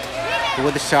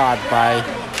 good shot by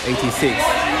 86.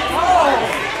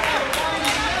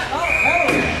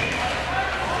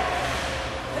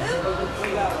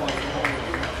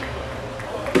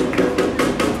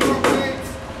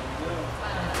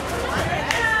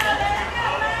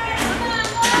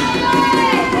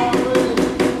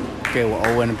 Okay, we're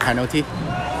over in penalty.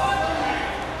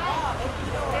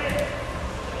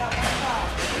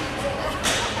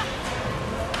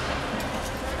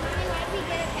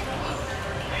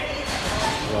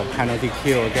 Well, penalty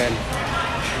kill again.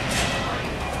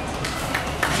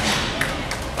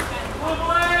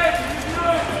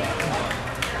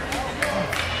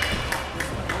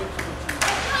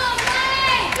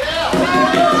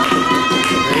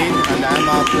 Reed and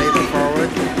Emma play the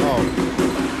forward. Oh.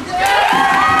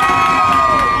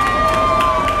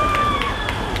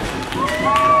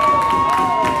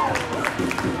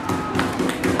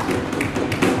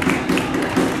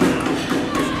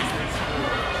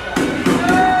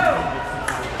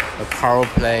 Power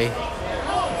play,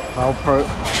 power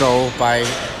goal by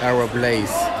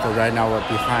Everblades. So right now we're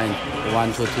behind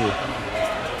 1-2.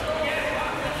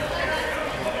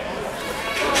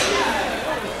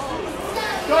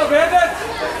 Go, Bandits.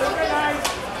 Go,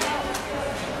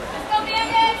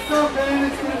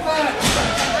 Bandits. Get it back.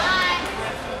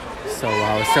 So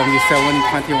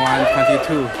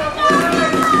 77-21-22.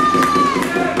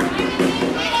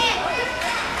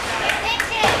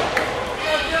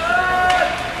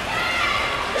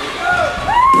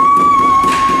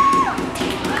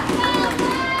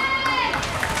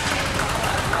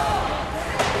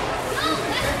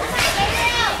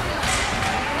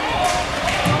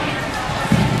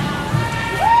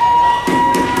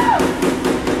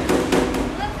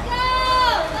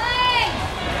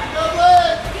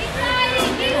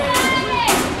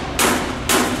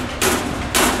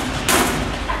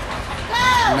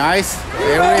 Nice.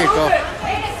 There we go.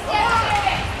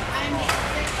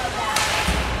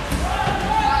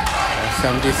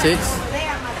 76.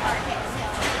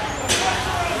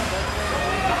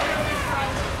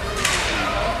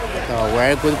 So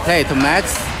very good play to Max.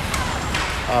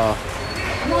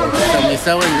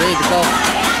 77. Ready to go.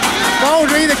 Go,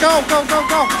 ready to go. Go, go,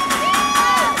 go.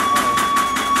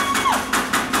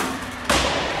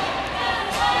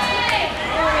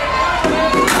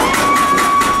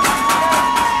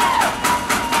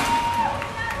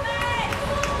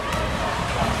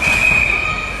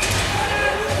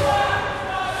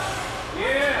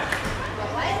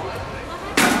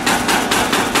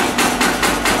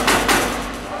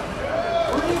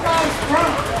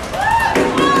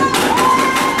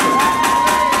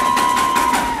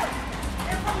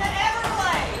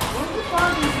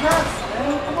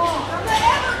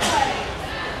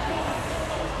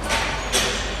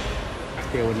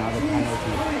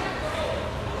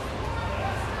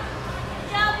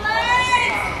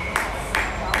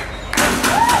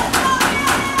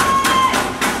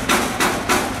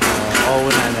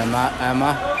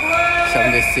 Alabama,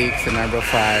 76 and number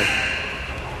 5.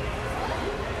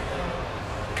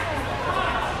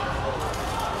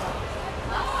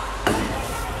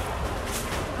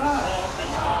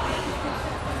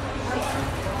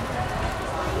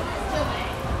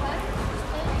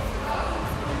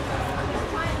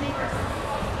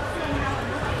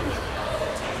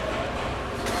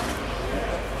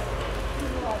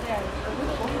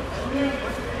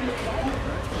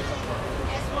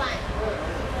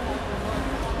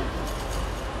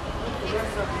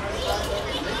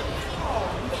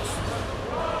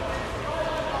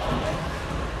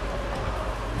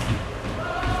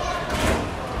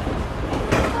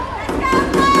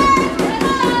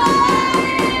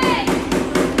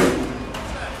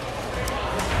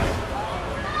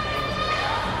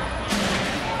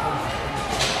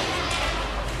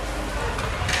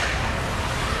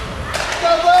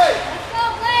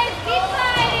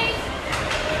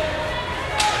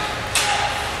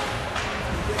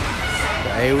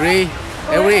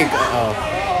 Avery, oh,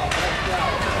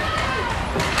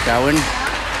 that one.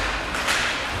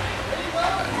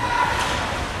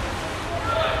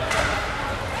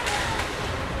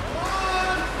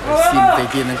 Let's see if they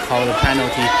didn't call the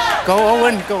penalty. Go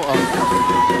Owen, go Owen.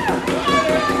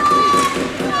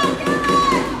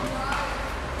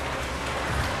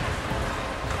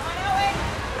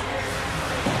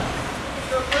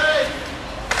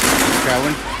 That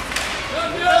one.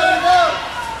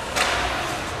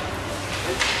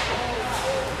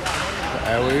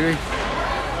 Avery.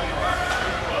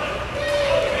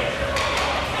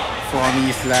 4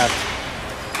 minutes left.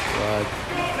 But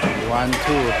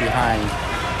 1-2 behind.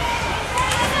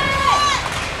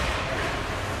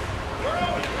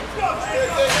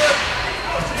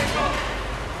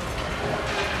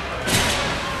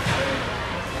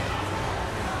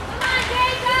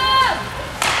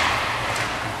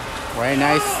 Very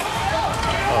nice.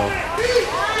 Oh.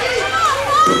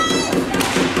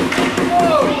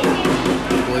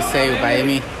 Good save by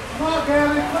Amy. Come on,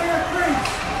 Gavin, clear a crease.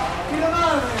 Get him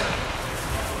out of there.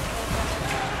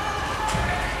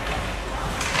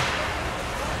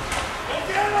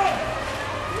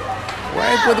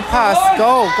 Very good pass.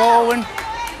 Go Owen.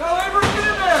 Go, Avery, get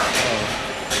in there. Oh.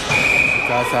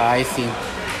 That's icing.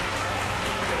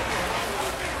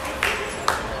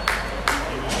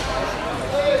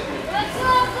 Let's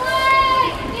go,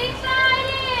 Blake! Keep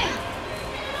fighting!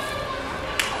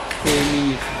 3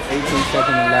 minutes, 18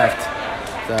 seconds left.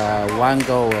 The one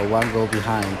goal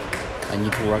behind. I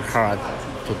need to work hard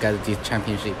to get this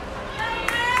championship.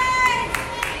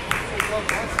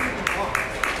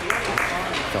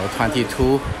 So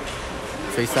 22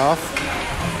 face off,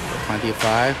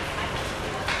 25.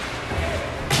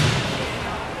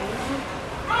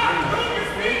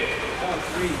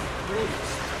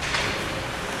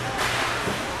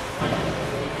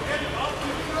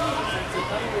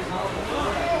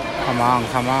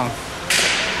 Come on.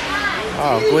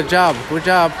 Oh, good job.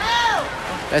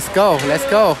 Let's go.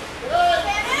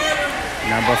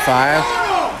 Number 5.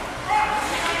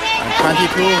 And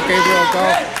 22, Gabriel, go.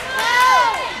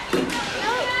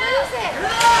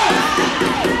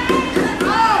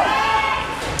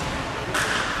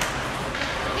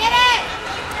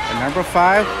 And number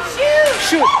 5.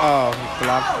 Shoot! Oh,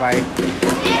 blocked by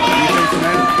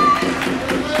defenseman.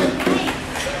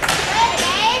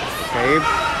 Gabe.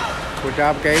 Good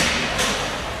job, Gabe.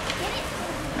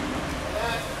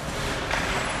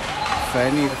 So I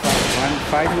need to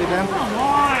fight with them. Come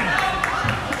on!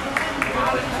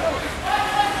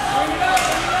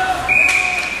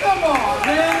 Come on,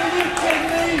 man. Are you kidding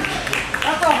me?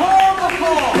 That's a horrible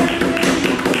call.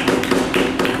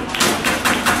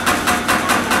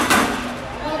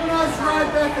 Have a nice ride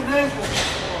back to Naples.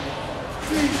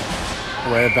 Jeez.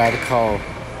 Very bad call.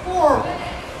 Horrible.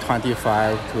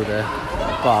 25 to the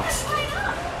box.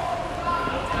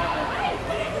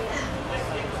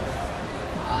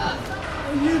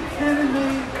 Are you kidding me?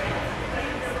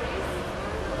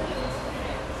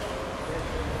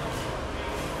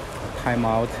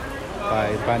 Timeout by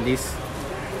Bandits.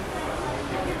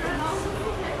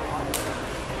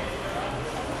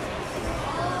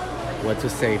 What to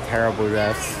say, terrible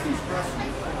refs.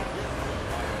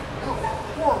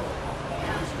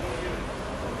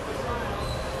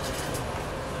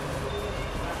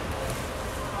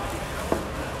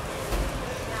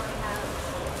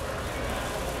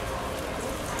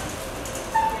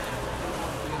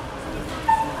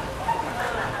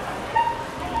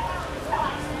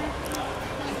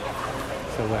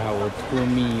 So we have 2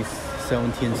 minutes,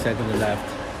 17 seconds left.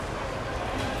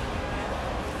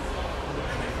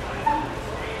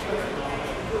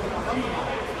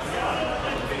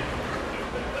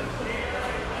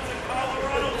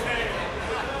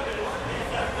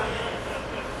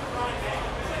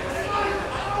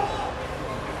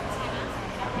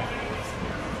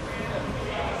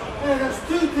 There's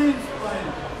 2 teams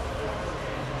playing.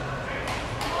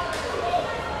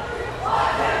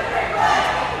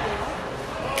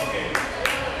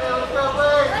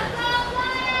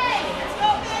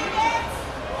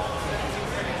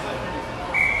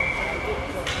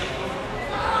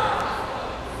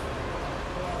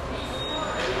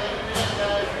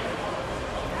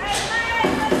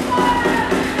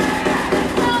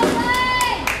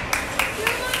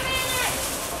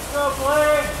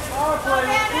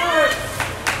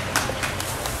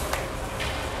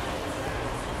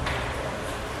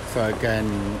 So again,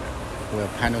 we'll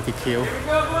penalty kill. So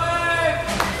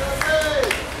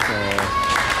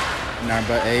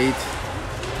number 8,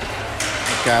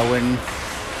 Gavin,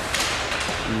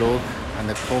 Luke, and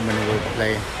the Coleman will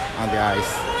play on the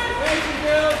ice.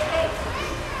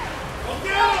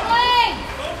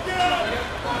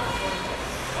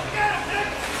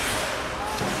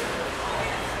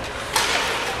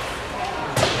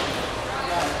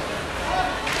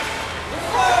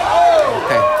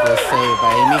 Okay, good save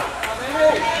by Amy.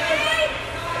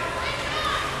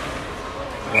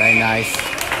 Very nice.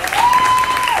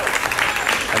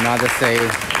 Another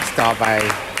save, stop by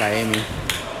Amy.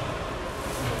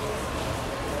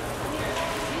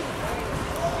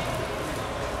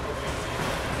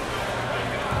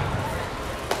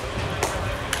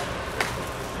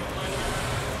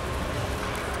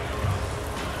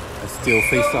 Still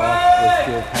face off, we're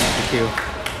still penalty kill.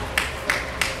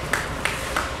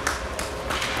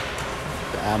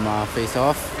 The Emma face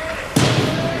off.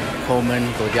 Coleman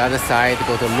go the other side,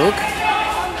 go to Luke.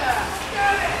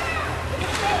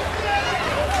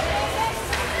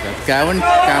 That's Gavin,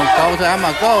 go to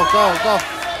Emma, go.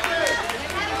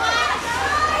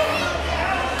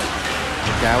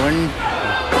 Gavin.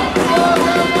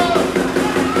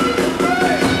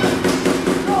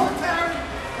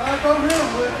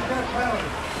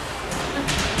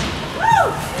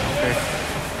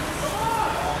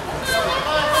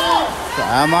 So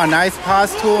Emma, nice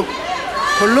pass to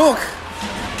Luke.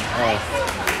 Oh,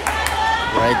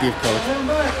 very difficult.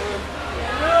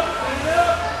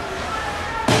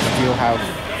 Still have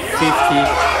 50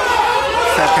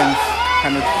 seconds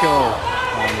penalty kill.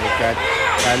 And we got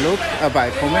by Luke, by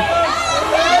Coleman.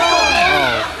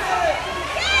 Oh,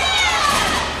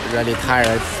 really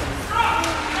tired.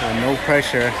 So no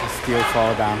pressure, still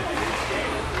fall down.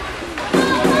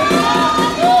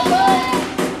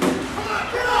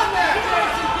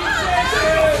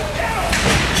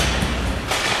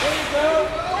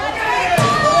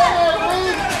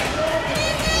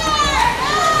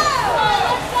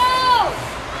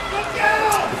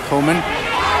 Coleman.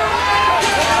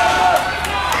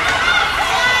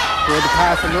 Good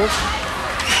pass, Luke.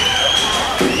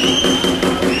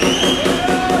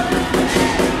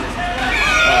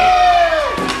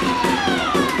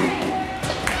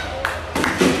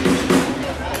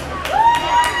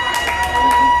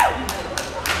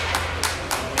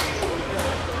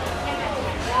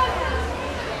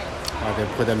 They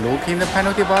put a Luke in the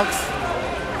penalty box.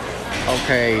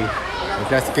 Okay,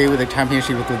 let's give the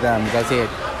championship to them. That's it.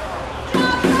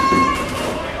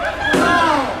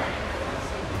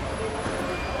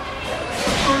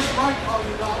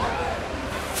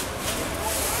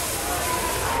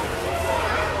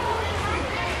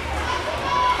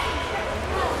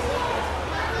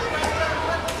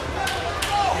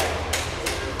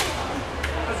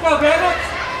 Let's go, Bandits!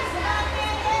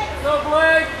 No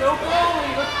Blake, no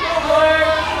goalie, let's go, Blake!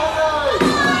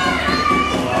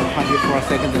 24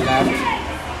 seconds left.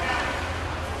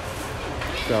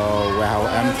 So we have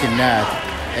empty net.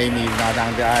 Amy is not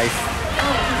on the ice.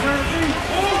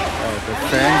 The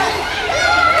fan.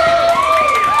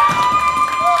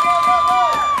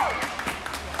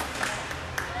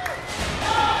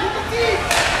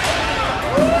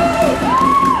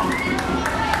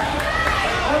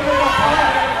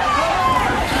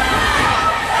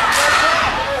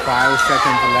 5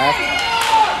 seconds left.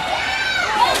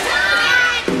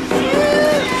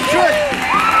 Shoot!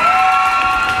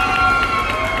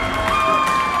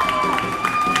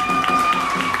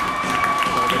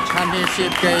 So the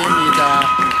championship game is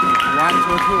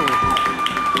 1-2.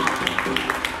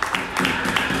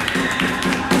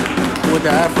 Good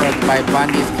effort by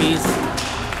Bandits kids.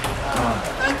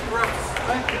 Thank you, refs.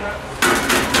 Thank you, refs.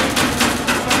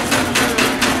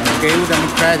 Give them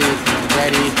credit.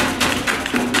 Very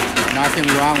nothing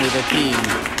wrong with the team.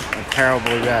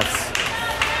 Terrible refs.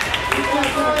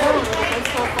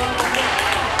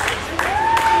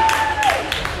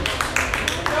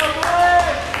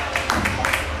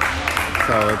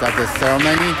 So that's the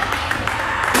ceremony.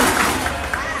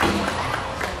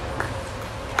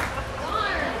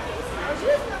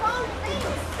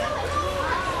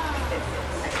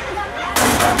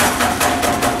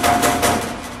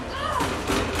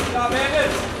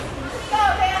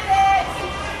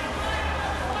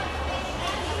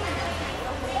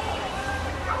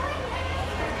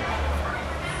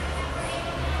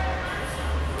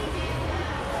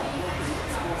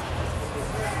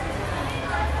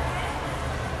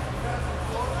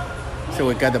 So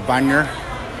we got the banner.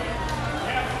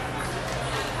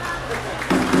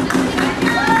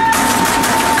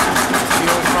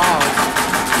 Still crowd.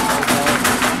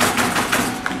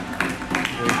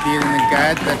 We didn't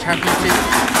get the championship.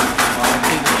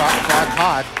 It's quite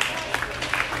hard.